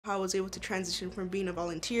how I was able to transition from being a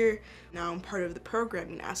volunteer. Now I'm part of the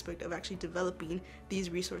programming aspect of actually developing these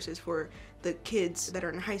resources for the kids that are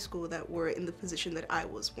in high school that were in the position that I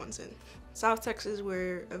was once in. South Texas,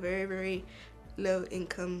 we're a very, very low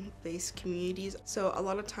income based communities, so a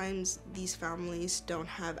lot of times these families don't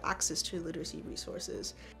have access to literacy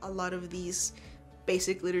resources. A lot of these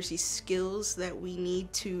basic literacy skills that we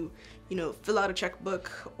need to, fill out a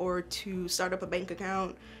checkbook or to start up a bank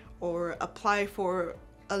account or apply for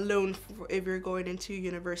a loan if you're going into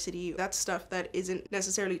university. That's stuff that isn't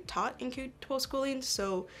necessarily taught in K-12 schooling,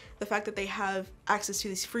 so the fact that they have access to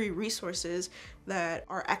these free resources that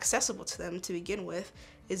are accessible to them to begin with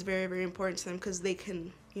is very, very important to them, because they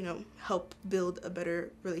can, help build a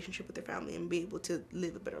better relationship with their family and be able to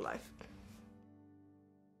live a better life.